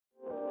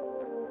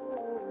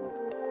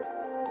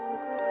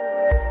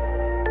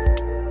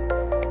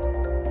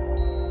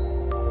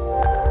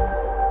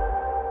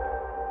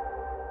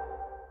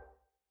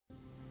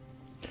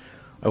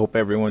I hope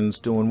everyone's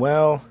doing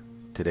well.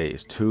 Today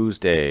is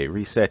Tuesday,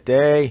 reset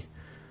day.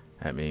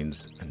 That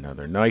means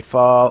another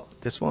Nightfall.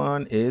 This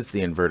one is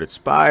the Inverted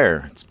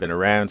Spire. It's been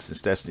around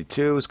since Destiny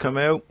 2 has come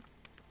out,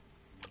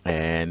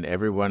 and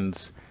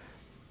everyone's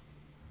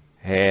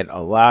had a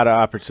lot of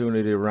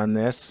opportunity to run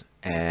this.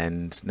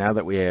 And now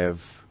that we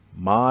have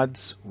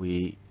mods,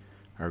 we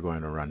are going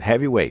to run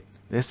heavyweight.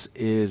 This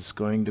is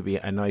going to be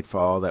a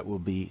Nightfall that will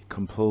be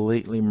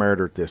completely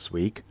murdered this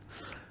week.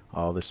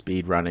 All the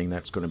speed running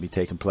that's going to be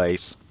taking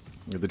place.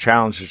 The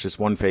challenge is just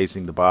one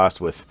facing the boss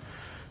with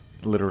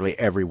literally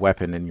every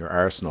weapon in your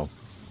arsenal.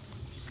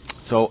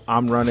 So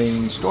I'm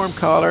running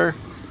Stormcaller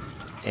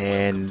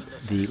and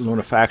the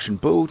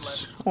Lunafaction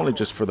boots, only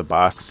just for the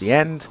boss at the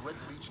end.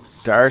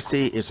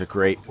 D.A.R.C.I is a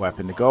great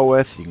weapon to go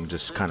with. You can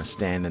just kind of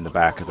stand in the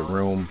back of the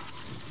room,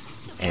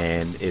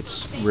 and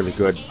it's really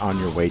good on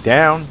your way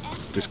down,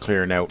 just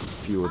clearing out a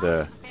few of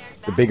the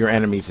bigger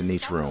enemies in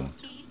each room.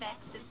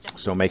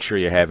 So make sure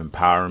you have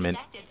empowerment,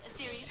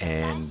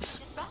 and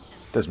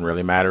it doesn't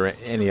really matter.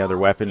 Any other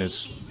weapon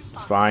is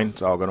fine.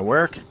 It's all going to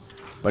work.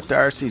 But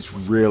D.A.R.C.I is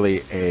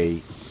really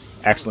a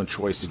excellent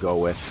choice to go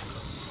with,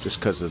 just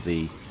because of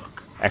the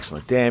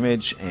excellent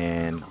damage,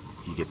 and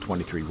you get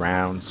 23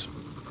 rounds.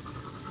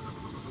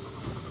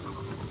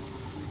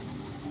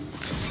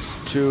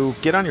 To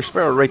get on your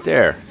Sparrow right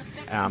there,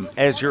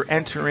 as you're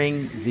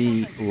entering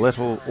the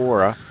little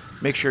aura,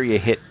 make sure you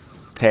hit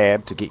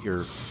tab to get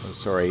your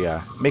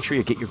make sure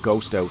you get your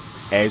ghost out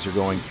as you're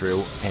going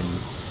through, and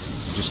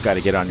you just got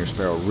to get on your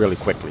Sparrow really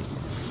quickly.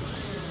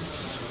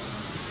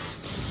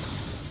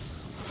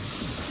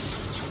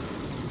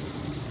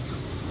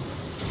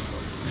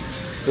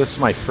 This is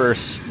my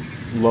first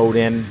load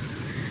in,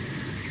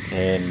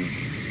 and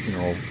you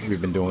know, we've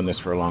been doing this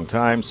for a long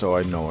time, so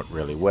I know it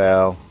really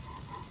well.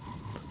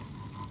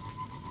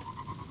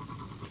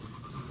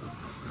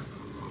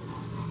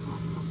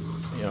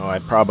 You know, I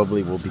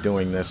probably will be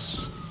doing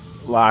this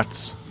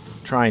lots,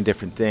 trying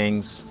different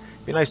things.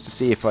 Be nice to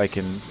see if I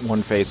can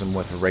one phase them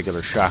with a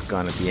regular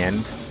shotgun at the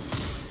end.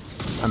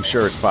 I'm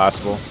sure it's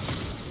possible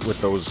with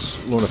those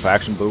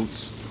Lunafaction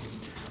boots.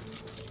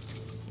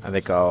 I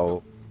think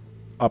I'll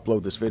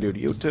upload this video to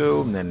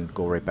YouTube and then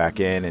go right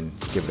back in and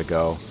give it a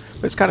go.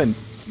 But it's kind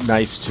of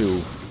nice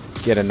to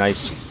get a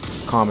nice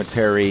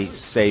commentary,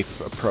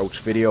 safe approach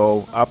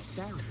video up.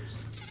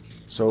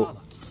 So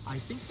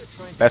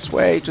best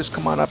way, just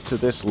come on up to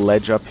this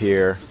ledge up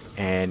here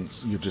and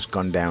you just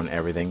gun down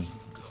everything.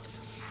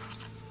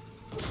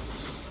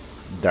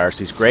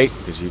 D.A.R.C.'s great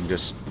because you can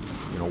just,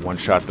 you know,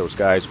 one-shot those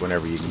guys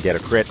whenever you can get a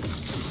crit.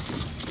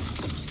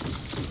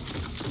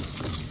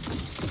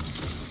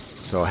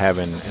 So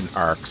having an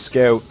arc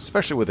scout,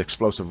 especially with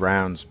explosive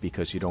rounds,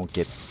 because you don't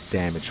get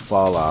damage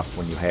fall off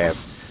when you have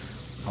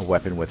a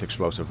weapon with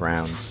explosive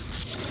rounds.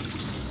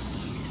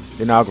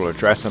 The inaugural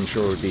address, I'm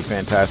sure, would be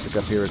fantastic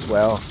up here as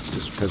well,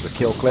 just because of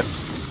kill clip.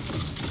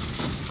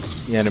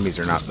 The enemies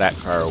are not that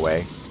far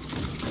away.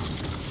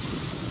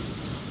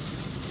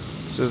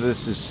 So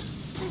this is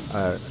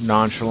a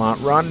nonchalant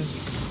run.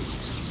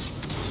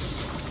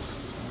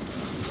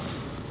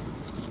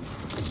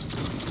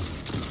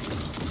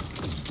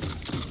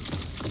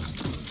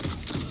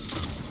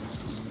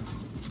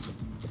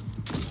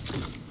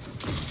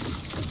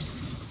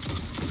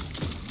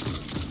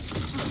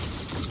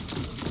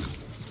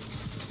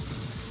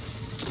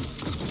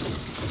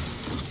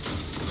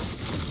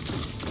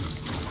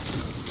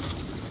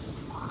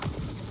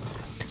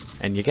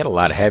 And you get a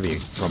lot of heavy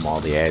from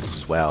all the ads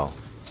as well.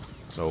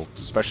 So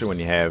especially when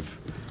you have,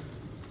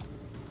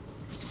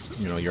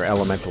 you know, your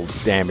elemental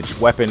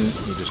damaged weapon,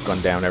 you just gun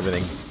down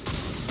everything,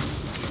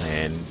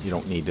 and you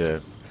don't need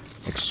to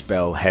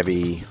expel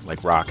heavy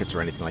like rockets or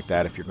anything like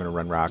that if you're going to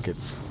run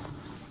rockets.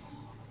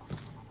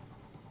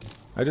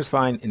 I just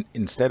find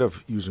instead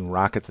of using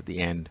rockets at the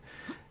end,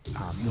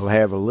 you'll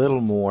have a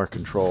little more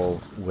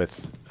control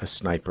with a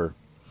sniper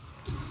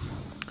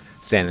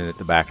standing at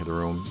the back of the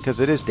room,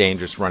 because it is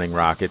dangerous running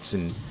rockets,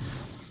 and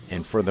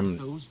for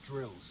them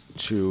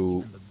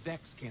to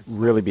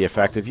really be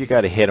effective, you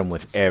got to hit them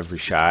with every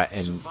shot.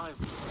 And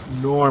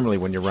normally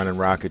when you're running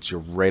rockets, you're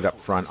right up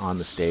front on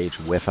the stage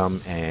with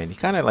them, and he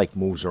kind of like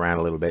moves around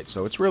a little bit,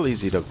 so it's real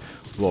easy to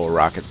blow a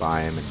rocket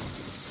by him, and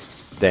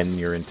then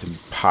you're into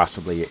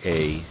possibly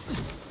a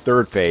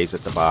third phase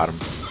at the bottom.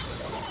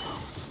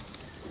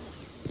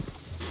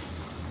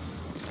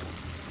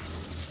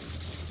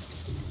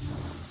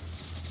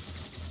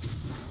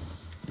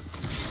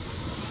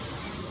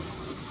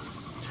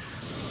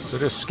 So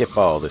just skip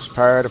all this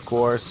part, of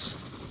course,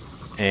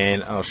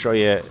 and I'll show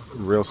you a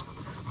real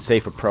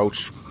safe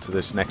approach to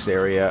this next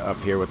area up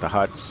here with the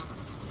huts.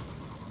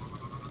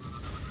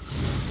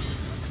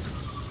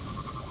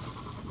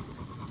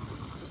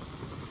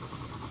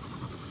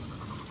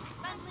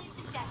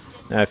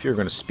 Now if you're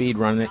going to speed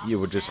run it, you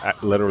would just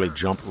literally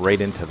jump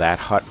right into that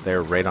hut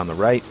there right on the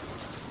right,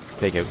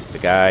 take out the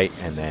guy,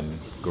 and then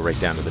go right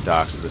down to the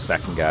docks to the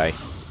second guy.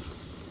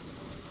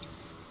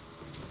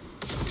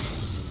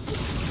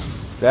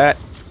 That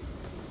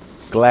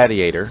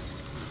gladiator,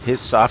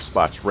 his soft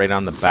spot's right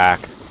on the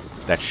back,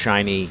 that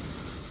shiny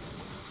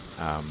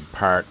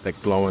part,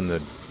 that glow in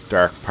the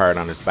dark part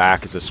on his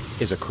back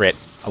is a crit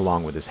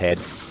along with his head.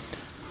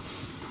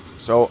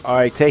 So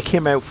I take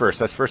him out first.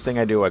 That's the first thing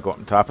I do. I go up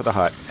on top of the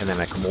hut, and then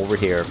I come over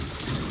here,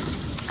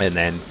 and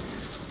then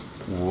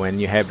when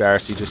you have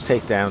D.A.R.C., just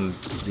take down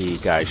the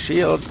guy's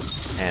shield,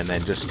 and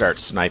then just start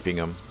sniping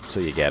him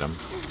till you get him.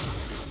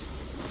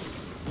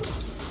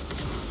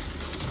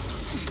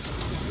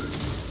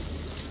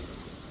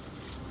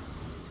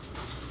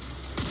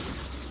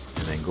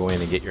 And then go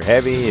in and get your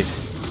heavy.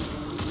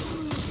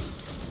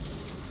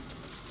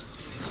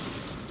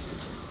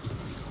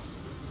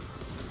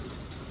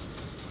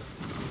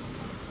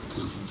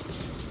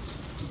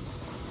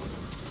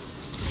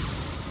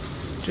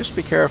 Just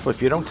be careful,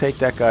 if you don't take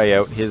that guy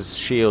out, his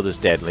shield is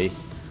deadly.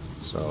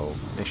 So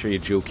make sure you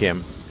juke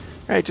him.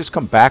 Alright, just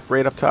come back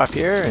right up top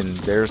here, and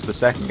there's the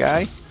second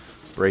guy.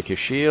 Break his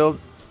shield,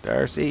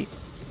 D.A.R.C.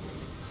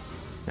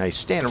 Now he's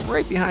standing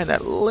right behind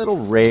that little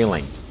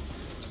railing.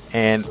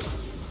 And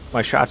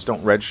my shots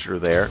don't register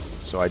there,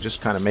 so I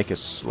just kind of make a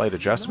slight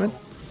adjustment.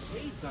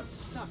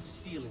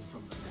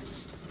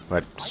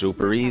 But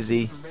super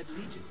easy,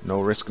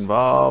 no risk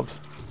involved.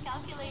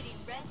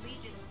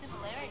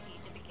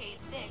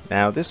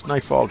 Now this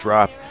Nightfall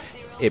drop,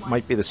 it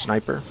might be the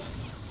sniper.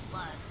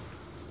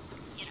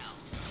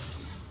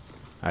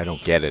 I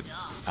don't get it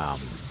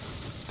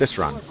this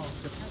run,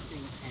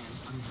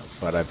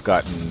 but I've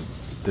gotten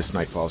this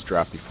Nightfall's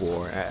drop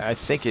before. I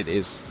think it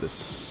is the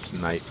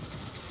sniper,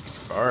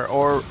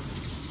 or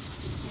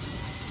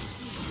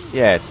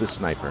yeah, it's the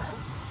sniper.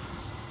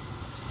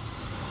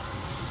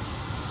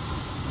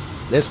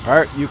 This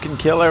part, you can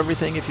kill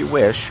everything if you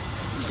wish,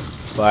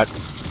 but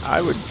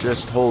I would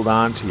just hold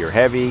on to your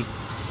heavy.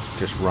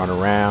 Just run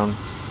around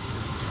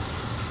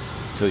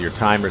until your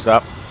timer's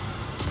up.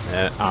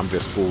 And I'm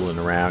just fooling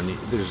around.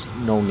 There's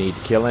no need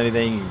to kill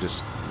anything. You can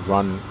just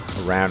run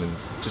around and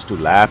just do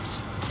laps.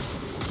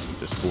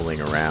 Just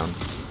fooling around.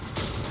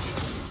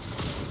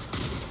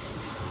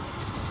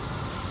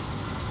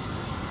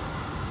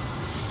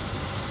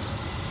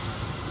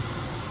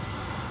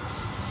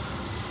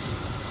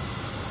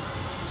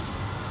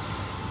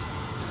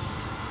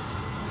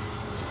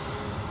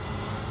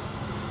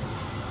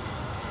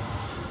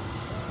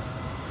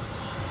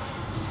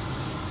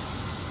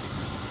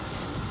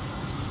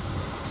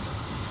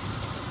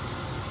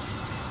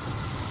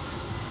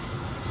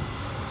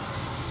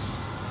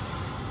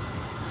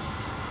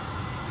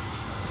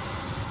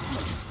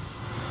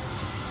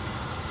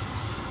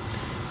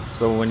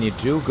 So when you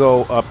do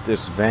go up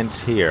this vent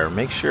here,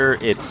 make sure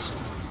it's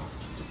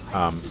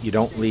you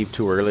don't leave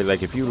too early.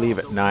 Like if you leave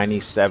at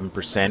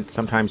 97%,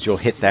 sometimes you'll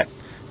hit that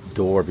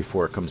door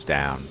before it comes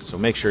down. So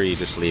make sure you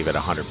just leave at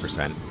 100%.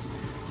 And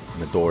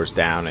the door's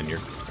down and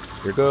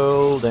you're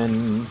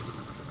golden.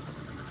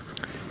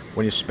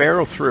 When you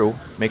sparrow through,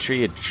 make sure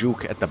you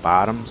juke at the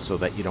bottom so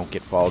that you don't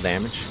get fall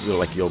damage.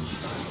 You'll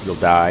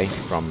die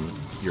from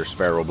your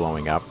sparrow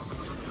blowing up.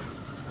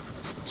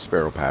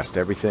 Sparrow past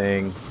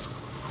everything.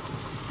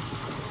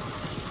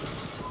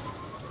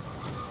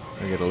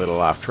 I get a little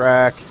off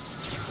track.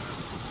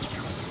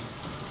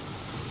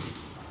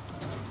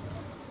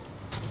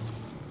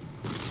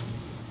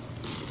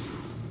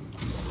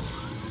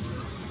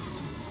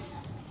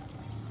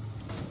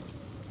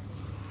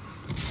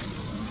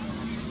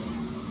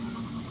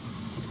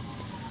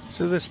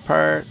 So this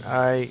part,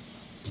 I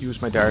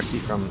use my D.A.R.C.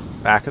 from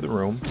back of the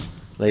room,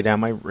 lay down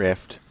my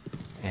rift,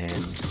 and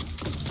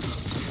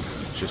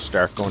just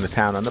start going to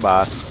town on the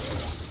boss.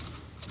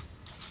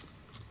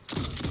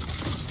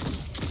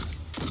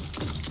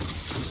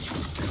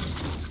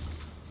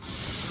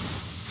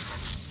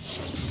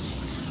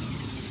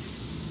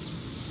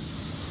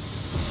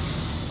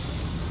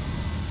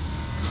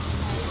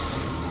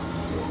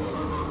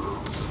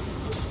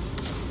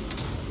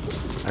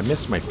 I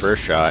missed my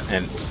first shot,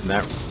 and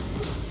that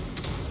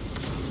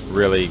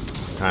really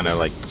kind of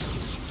like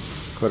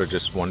could have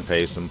just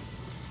one-phased him.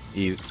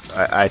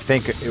 I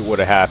think it would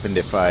have happened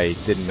if I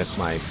didn't miss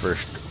my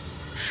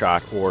first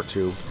shot or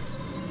two.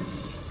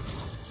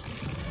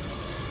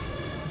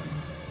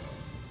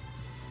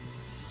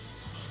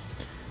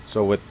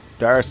 So with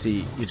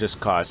D.A.R.C., you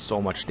just cause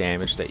so much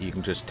damage that you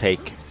can just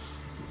take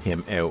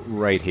him out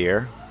right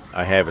here.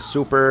 I have a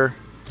super,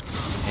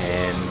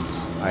 and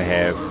I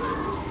have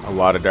a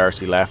lot of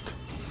D.A.R.C. left,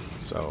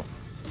 so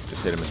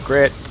just hit him with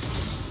crit.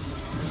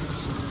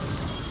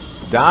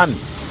 Done.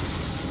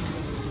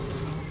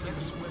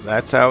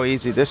 That's how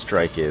easy this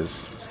strike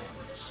is.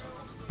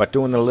 But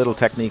doing the little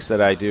techniques that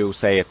I do,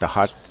 say at the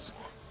huts,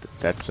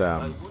 that's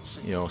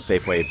you know, a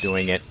safe way of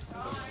doing it.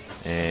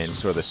 And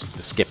sort of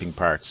the skipping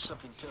parts,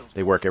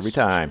 they work every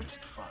time.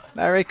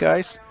 Alright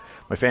guys,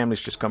 my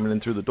family's just coming in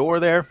through the door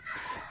there.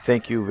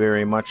 Thank you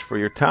very much for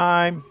your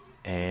time,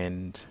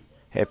 and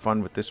have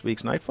fun with this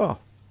week's Nightfall.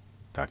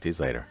 Talk to you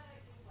later.